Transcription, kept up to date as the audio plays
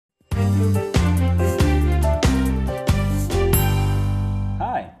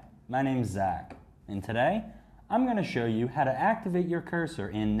my name's Zach, and today I'm going to show you how to activate your cursor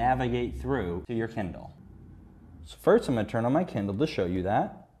and navigate through to your Kindle. So first I'm going to turn on my Kindle to show you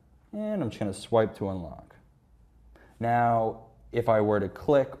that, and I'm just going to swipe to unlock. Now, if I were to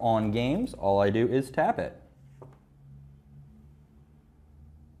click on games, all I do is tap it.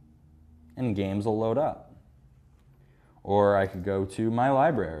 And games will load up. Or I could go to my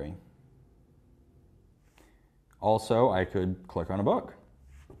library. Also, I could click on a book.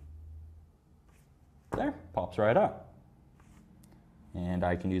 There, pops right up. And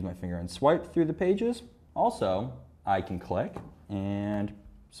I can use my finger and swipe through the pages. Also, I can click and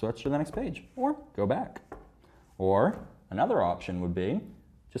switch to the next page, or go back. Or another option would be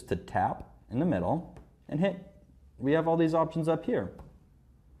just to tap in the middle and hit. We have all these options up here.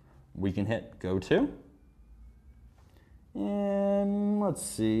 We can hit go to. And let's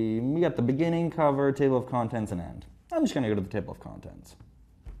see, we got the beginning, cover, table of contents, and end. I'm just going to go to the table of contents.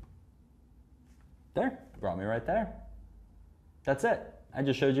 There, brought me right there. That's it. I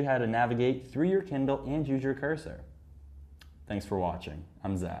just showed you how to navigate through your Kindle and use your cursor. Thanks for watching.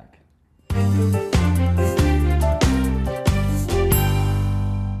 I'm Zach.